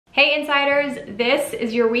Hey Insiders, this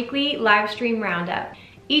is your weekly live stream roundup.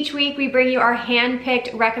 Each week we bring you our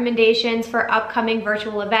hand-picked recommendations for upcoming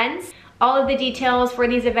virtual events. All of the details for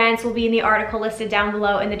these events will be in the article listed down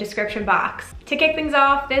below in the description box. To kick things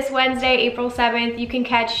off, this Wednesday, April 7th, you can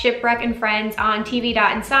catch Shipwreck and Friends on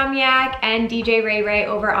TV.Insomniac and DJ Ray Ray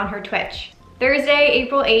over on her Twitch. Thursday,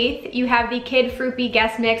 April 8th, you have the Kid Fruipy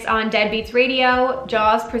guest mix on Deadbeats Radio,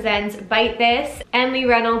 Jaws presents Bite This, and Lee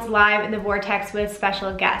Reynolds live in the Vortex with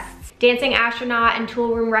special guests. Dancing Astronaut and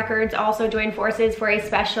Tool Room Records also join forces for a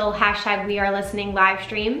special #WeAreListening live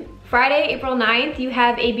stream. Friday, April 9th, you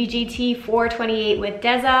have ABGT 428 with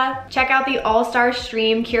Deza. Check out the All-Star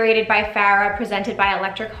stream curated by Farah, presented by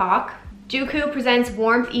Electric Hawk. Dooku presents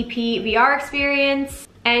Warmth EP VR Experience,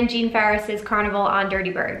 and Gene Farris's Carnival on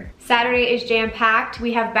Dirty Bird. Saturday is jam-packed.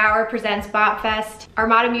 We have Bauer presents Bopfest,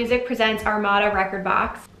 Armada Music presents Armada Record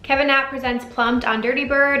Box, Kevin Knapp presents Plumped on Dirty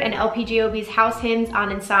Bird, and LPGOB's House Hymns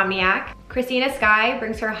on Insomniac. Christina Sky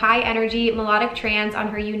brings her high-energy melodic trance on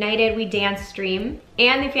her United We Dance stream.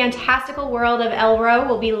 And the fantastical world of Elro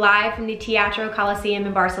will be live from the Teatro Coliseum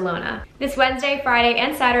in Barcelona. This Wednesday, Friday,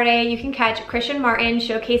 and Saturday, you can catch Christian Martin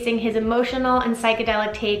showcasing his emotional and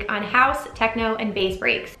psychedelic take on house, techno, and bass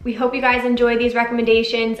breaks. We hope you guys enjoy these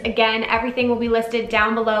recommendations. Again, everything will be listed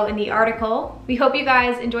down below in the article. We hope you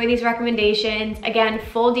guys enjoy these recommendations. Again,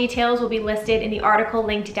 full details will be listed in the article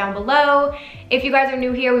linked down below. If you guys are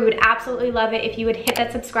new here, we would absolutely love it if you would hit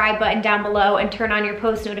that subscribe button down below and turn on your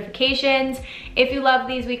post notifications. If you love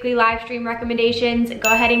these weekly live stream recommendations,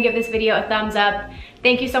 go ahead and give this video a thumbs up.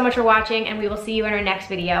 Thank you so much for watching, and we will see you in our next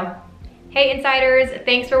video. Hey Insiders,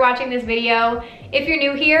 thanks for watching this video. If you're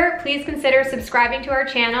new here, please consider subscribing to our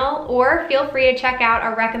channel, or feel free to check out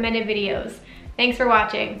our recommended videos. Thanks for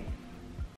watching.